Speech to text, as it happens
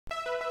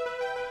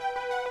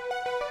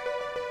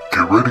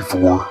Get ready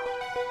for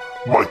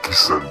Mikey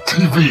Sen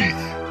TV.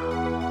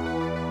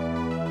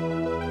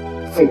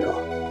 4,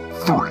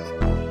 3,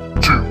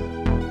 2,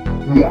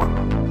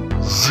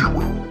 1,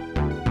 0.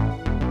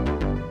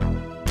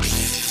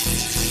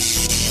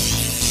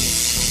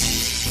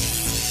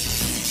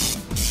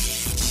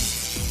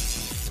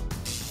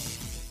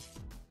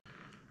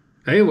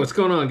 Hey, what's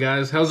going on,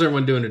 guys? How's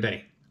everyone doing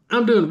today?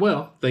 I'm doing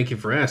well, thank you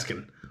for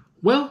asking.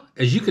 Well,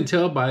 as you can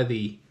tell by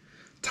the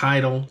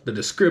title, the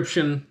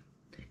description,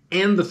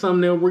 and the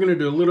thumbnail, we're going to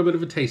do a little bit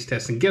of a taste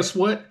test. And guess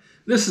what?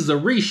 This is a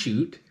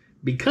reshoot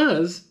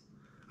because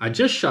I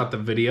just shot the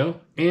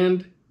video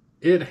and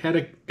it had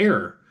an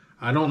error.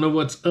 I don't know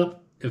what's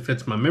up, if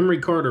it's my memory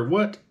card or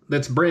what.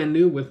 That's brand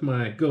new with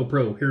my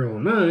GoPro Hero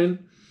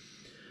 9.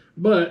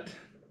 But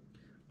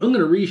I'm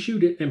going to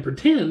reshoot it and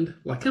pretend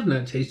like I've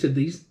not tasted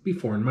these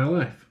before in my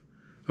life.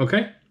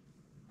 Okay?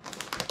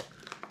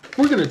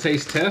 We're going to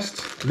taste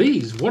test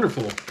these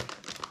wonderful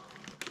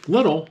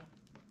little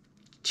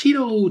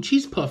Cheeto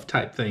cheese puff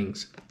type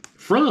things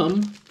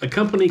from a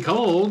company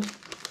called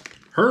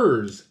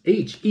Herr's,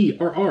 Herr''s.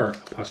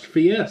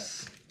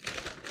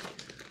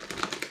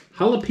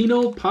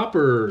 Jalapeno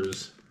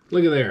poppers.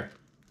 Look at there.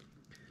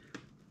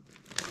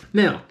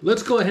 Now,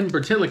 let's go ahead and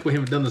pretend like we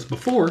haven't done this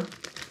before.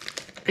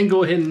 And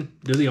go ahead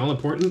and do the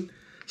all-important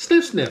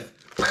sniff sniff.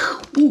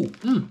 Ooh,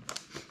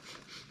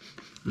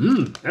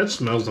 that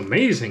smells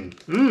amazing.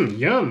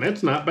 Yum,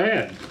 that's not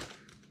bad.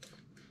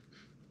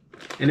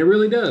 And it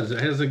really does.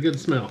 It has a good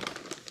smell.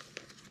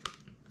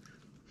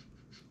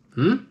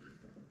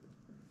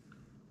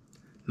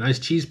 Nice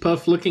cheese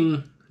puff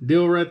looking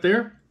deal right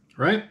there,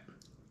 right?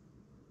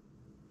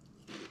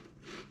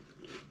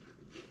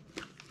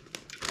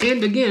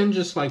 And again,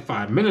 just like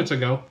 5 minutes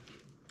ago.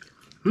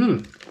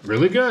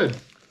 Really good.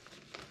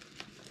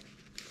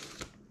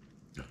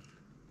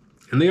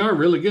 And they are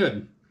really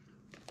good.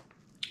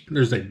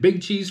 There's a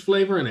big cheese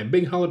flavor and a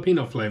big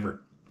jalapeno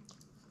flavor.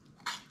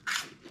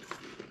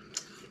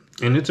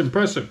 And it's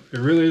impressive. It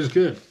really is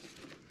good.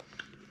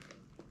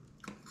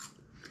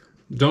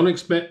 Don't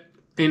expect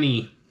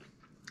any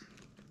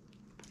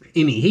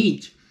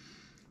heat,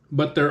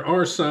 but there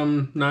are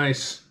some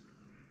nice,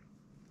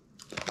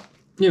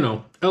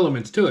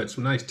 elements to it.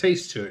 Some nice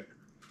taste to it.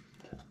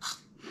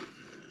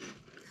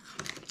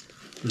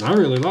 And I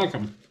really like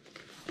them.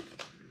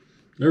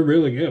 They're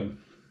really good.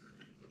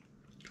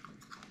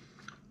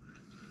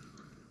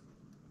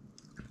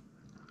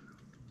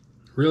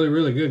 Really,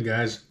 really good,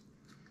 guys.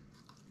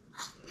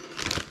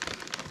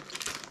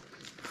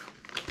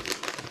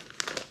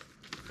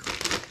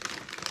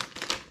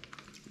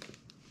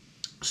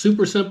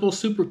 Super simple,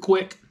 super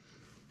quick,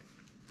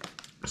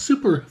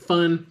 super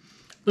fun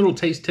little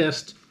taste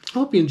test. I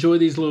hope you enjoy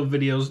these little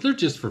videos. They're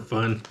just for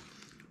fun.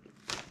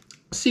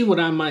 See what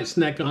I might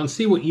snack on.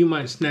 See what you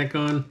might snack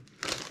on.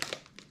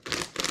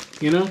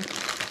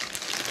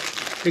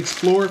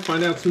 Explore,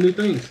 find out some new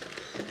things.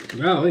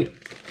 Golly.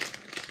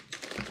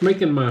 It's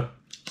making my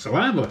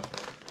saliva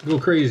go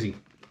crazy.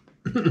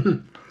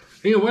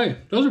 Anyway,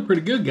 those are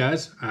pretty good,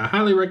 guys. I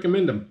highly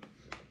recommend them.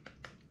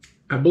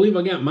 I believe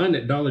I got mine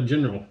at Dollar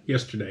General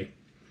yesterday.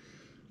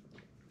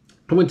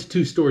 I went to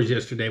 2 stores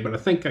yesterday, but I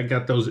think I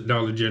got those at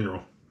Dollar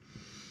General.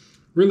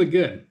 Really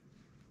good.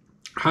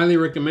 Highly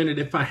recommend it.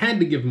 If I had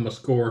to give them a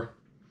score,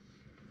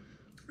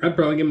 I'd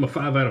probably give them a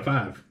 5 out of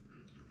 5.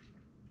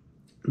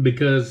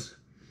 Because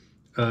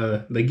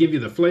they give you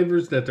the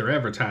flavors that they're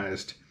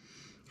advertised.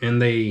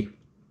 And they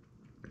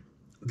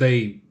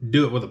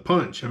do it with a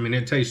punch. I mean,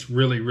 it tastes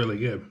really, really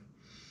good.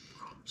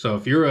 So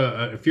if you're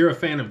a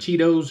fan of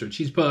Cheetos or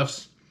cheese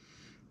puffs,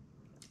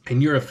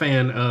 and you're a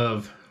fan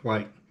of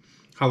like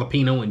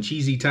jalapeno and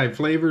cheesy type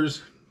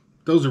flavors,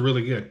 those are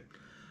really good.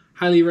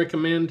 Highly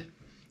recommend.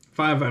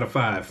 5 out of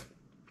 5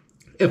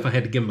 if I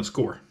had to give them a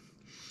score.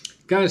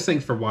 Guys,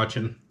 thanks for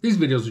watching. These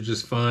videos are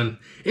just fun,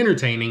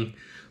 entertaining.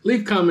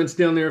 Leave comments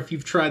down there if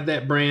you've tried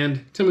that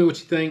brand. Tell me what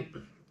you think.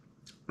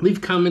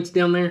 Leave comments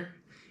down there.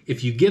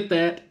 If you get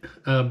that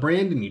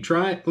brand and you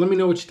try it, let me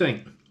know what you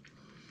think.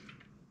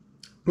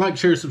 Like,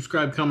 share,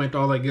 subscribe, comment,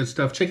 all that good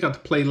stuff. Check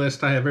out the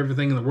playlist. I have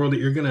everything in the world that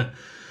you're going to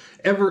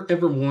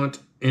ever want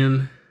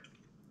in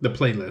the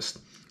playlist.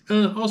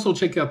 Also,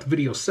 check out the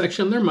video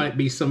section. There might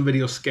be some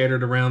videos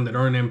scattered around that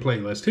aren't in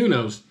playlist. Who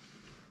knows?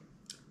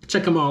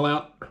 Check them all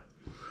out.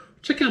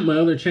 Check out my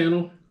other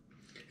channel.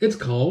 It's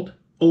called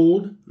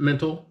Old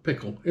Mental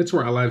Pickle. It's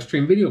where I live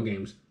stream video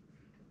games.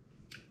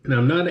 Now,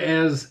 I'm not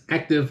as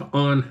active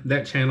on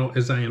that channel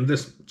as I am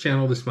this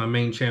channel. This is my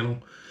main channel.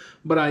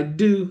 But I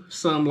do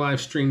some live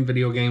stream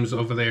video games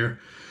over there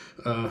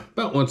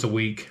about once a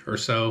week or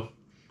so.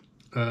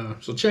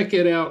 So check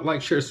it out.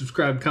 Like, share,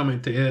 subscribe,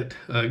 comment to it.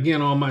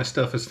 Again, all my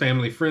stuff is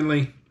family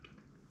friendly.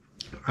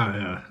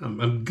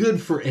 I'm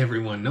good for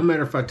everyone. No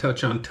matter if I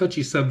touch on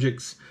touchy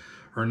subjects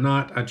or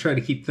not, I try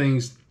to keep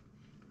things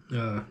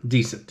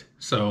decent.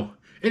 So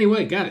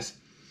anyway, guys,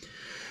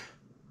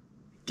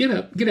 get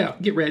up, get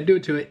out, get ready, do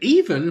it to it.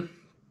 Even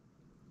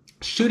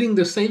shooting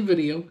the same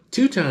video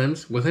 2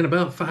 times within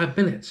about 5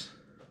 minutes.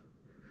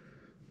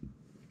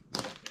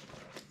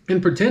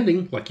 and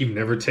pretending like you've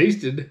never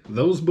tasted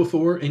those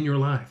before in your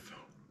life.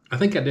 I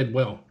think I did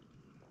well.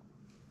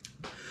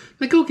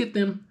 Now go get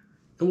them,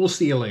 and we'll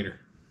see you later.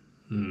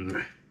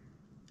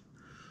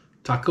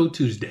 Taco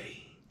Tuesday.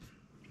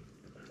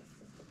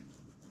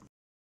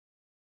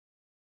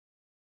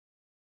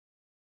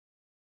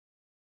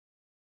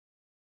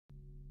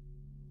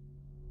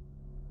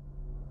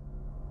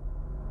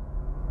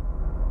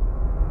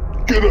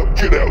 Get up,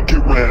 get out,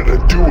 get round,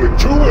 and do it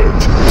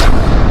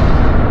to it!